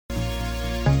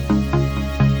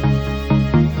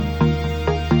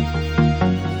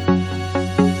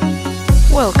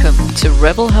Welcome to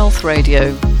Rebel Health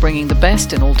Radio, bringing the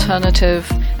best in alternative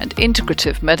and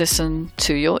integrative medicine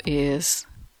to your ears.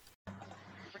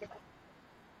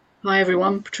 Hi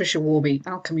everyone, Patricia Warby,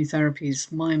 Alchemy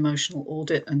Therapies, My Emotional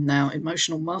Audit and now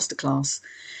Emotional Masterclass.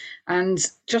 And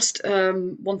just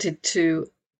wanted to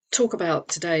talk about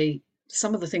today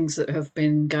some of the things that have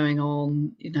been going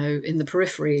on, in the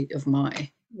periphery of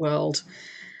my world,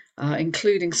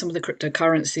 including some of the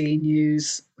cryptocurrency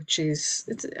news, which it's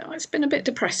been a bit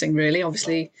depressing, really.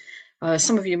 Obviously,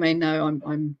 some of you may know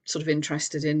I'm sort of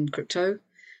interested in crypto,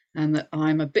 and that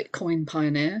I'm a Bitcoin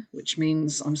pioneer, which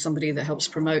means I'm somebody that helps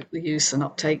promote the use and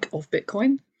uptake of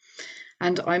Bitcoin.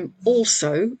 And I'm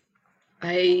also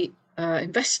a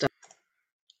investor,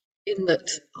 in that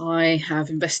I have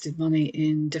invested money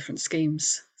in different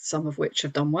schemes, some of which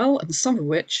have done well and some of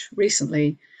which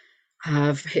recently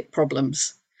have hit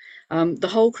problems. The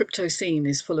whole crypto scene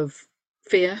is full of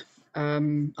fear,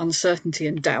 uncertainty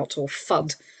and doubt, or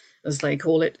FUD as they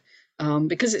call it,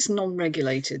 because it's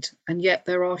non-regulated, and yet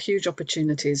there are huge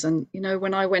opportunities. And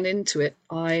when I went into it,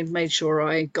 I made sure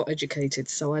I got educated,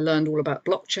 so I learned all about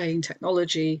blockchain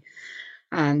technology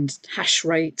and hash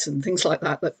rate and things like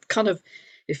that. That kind of,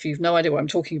 if you've no idea what I'm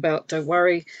talking about, don't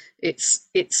worry.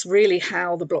 It's really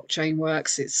how the blockchain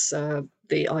works. It's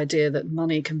the idea that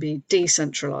money can be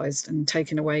decentralized and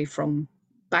taken away from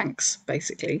banks,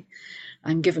 basically,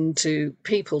 and given to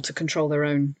people to control their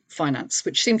own finance,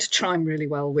 which seemed to chime really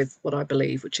well with what I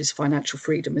believe, which is financial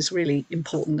freedom is really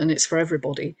important and it's for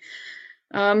everybody.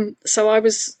 So I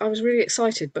was really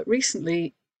excited, but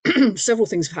recently several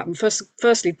things have happened.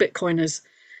 Firstly, Bitcoin has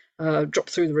dropped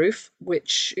through the roof,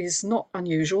 which is not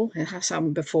unusual. It has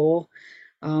happened before,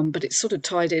 but it's sort of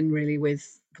tied in really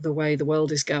with the way the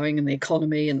world is going and the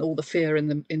economy and all the fear in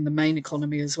the main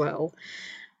economy as well.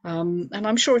 And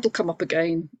I'm sure it'll come up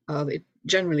again. It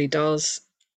generally does.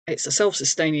 It's a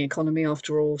self-sustaining economy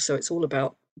after all, so it's all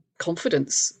about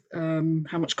confidence,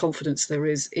 how much confidence there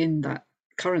is in that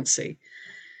currency.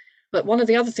 But one of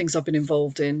the other things I've been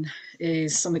involved in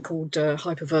is something called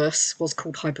Hyperverse, was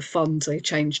called Hyperfund. They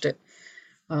changed it,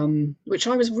 which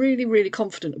I was really, really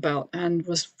confident about and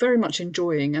was very much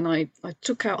enjoying. And I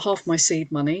took out half my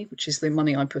seed money, which is the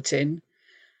money I put in,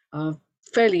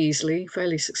 fairly easily,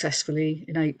 fairly successfully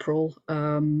in April,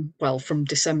 from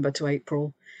December to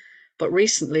April. But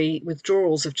recently,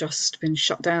 withdrawals have just been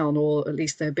shut down, or at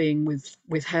least they're being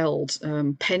withheld,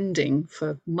 pending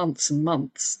for months and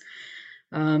months.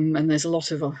 And there's a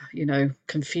lot of,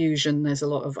 confusion. There's a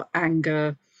lot of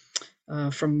anger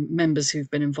from members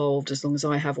who've been involved as long as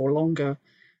I have or longer,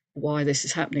 why this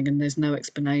is happening. And there's no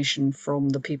explanation from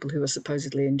the people who are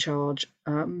supposedly in charge.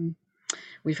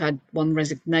 We've had one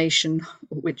resignation,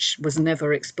 which was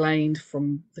never explained,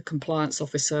 from the compliance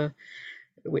officer,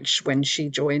 which when she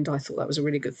joined, I thought that was a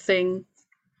really good thing.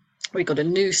 We got a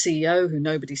new CEO who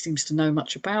nobody seems to know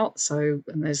much about. And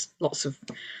there's lots of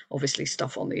obviously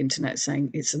stuff on the internet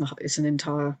saying it's an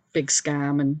entire big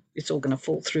scam and it's all going to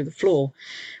fall through the floor,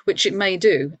 which it may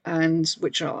do, and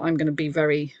which I'm going to be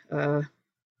very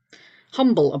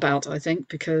humble about, I think,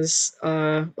 because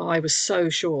I was so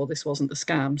sure this wasn't a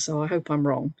scam. So I hope I'm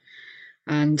wrong.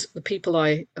 And the people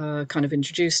I kind of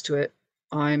introduced to it,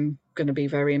 I'm going to be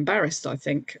very embarrassed, I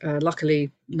think. Luckily,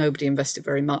 nobody invested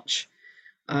very much.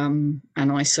 And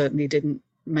I certainly didn't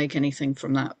make anything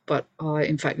from that. But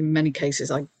in fact, in many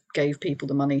cases, I gave people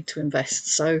the money to invest.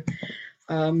 So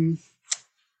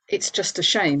it's just a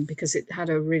shame because it had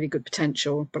a really good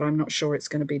potential, but I'm not sure it's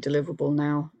going to be deliverable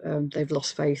now. They've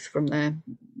lost faith from their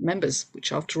members,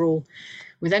 which after all,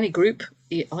 with any group,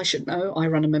 I should know, I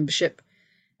run a membership.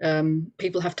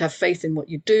 People have to have faith in what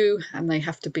you do, and they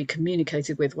have to be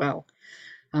communicated with well.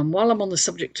 While I'm on the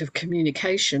subject of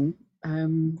communication,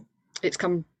 it's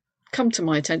come to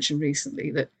my attention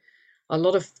recently that a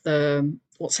lot of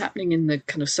what's happening in the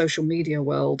kind of social media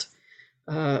world,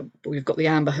 we've got the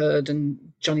Amber Heard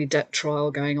and Johnny Depp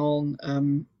trial going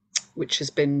on, which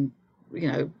has been,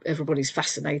 everybody's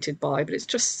fascinated by, but it's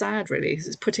just sad, really.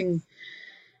 It's putting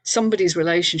somebody's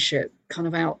relationship kind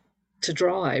of out to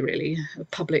dry, really,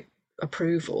 public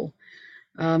approval.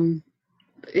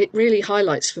 It really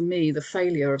highlights for me the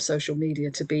failure of social media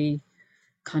to be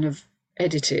kind of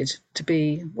edited, to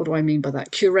be, what do I mean by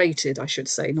that? Curated, I should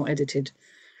say, not edited,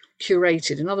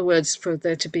 curated. In other words, for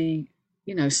there to be,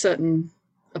 certain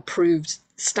approved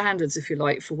standards, if you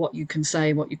like, for what you can say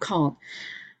and what you can't.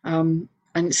 And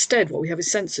instead, what we have is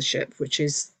censorship, which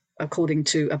is according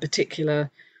to a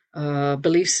particular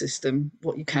belief system,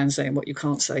 what you can say and what you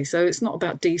can't say. So it's not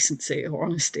about decency or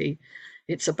honesty.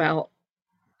 It's about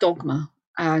dogma.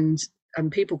 And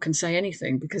and people can say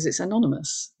anything because it's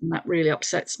anonymous, and that really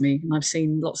upsets me. And I've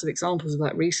seen lots of examples of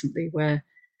that recently where,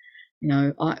 you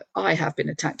know, I have been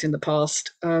attacked in the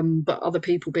past, but other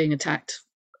people being attacked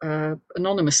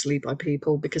anonymously by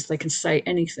people because they can say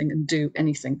anything and do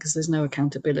anything because there's no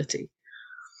accountability.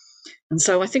 And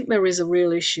so I think there is a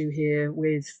real issue here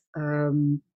with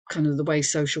kind of the way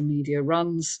social media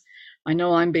runs. I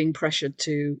know I'm being pressured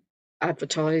to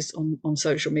advertise on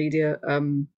social media.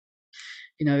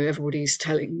 You know, everybody's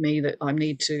telling me that I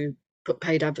need to put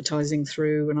paid advertising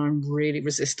through, and I'm really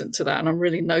resistant to that. And I'm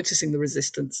really noticing the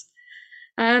resistance.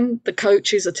 And the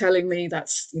coaches are telling me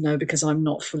that's, you know, because I'm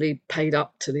not fully paid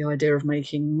up to the idea of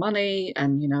making money.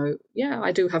 And, you know, yeah,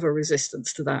 I do have a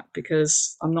resistance to that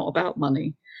because I'm not about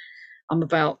money. I'm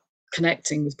about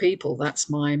connecting with people. That's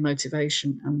my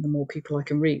motivation, and the more people I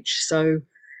can reach. So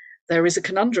there is a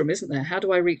conundrum, isn't there? How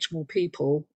do I reach more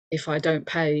people if I don't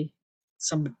pay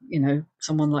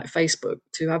someone like Facebook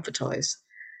to advertise?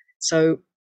 So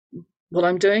what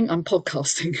I'm doing, I'm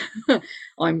podcasting.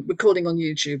 I'm recording on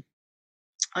YouTube.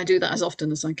 I do that as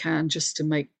often as I can just to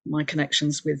make my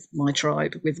connections with my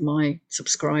tribe, with my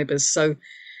subscribers. So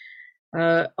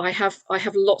I have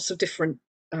lots of different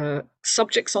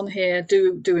subjects on here.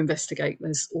 Do investigate.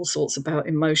 There's all sorts about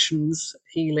emotions,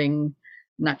 healing,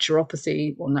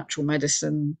 naturopathy or natural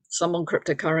medicine, some on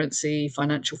cryptocurrency,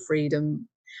 financial freedom,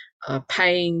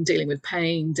 pain, dealing with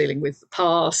the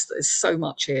past. There's so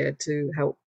much here to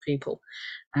help people,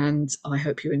 and I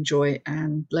hope you enjoy,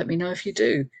 and let me know if you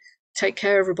do. Take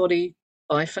care, everybody.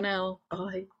 Bye for now.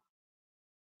 Bye.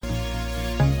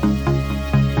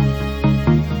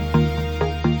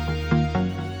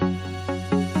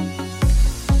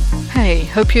 Hey,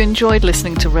 hope you enjoyed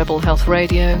listening to Rebel Health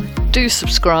Radio. Do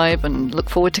subscribe and look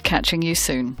forward to catching you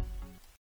soon.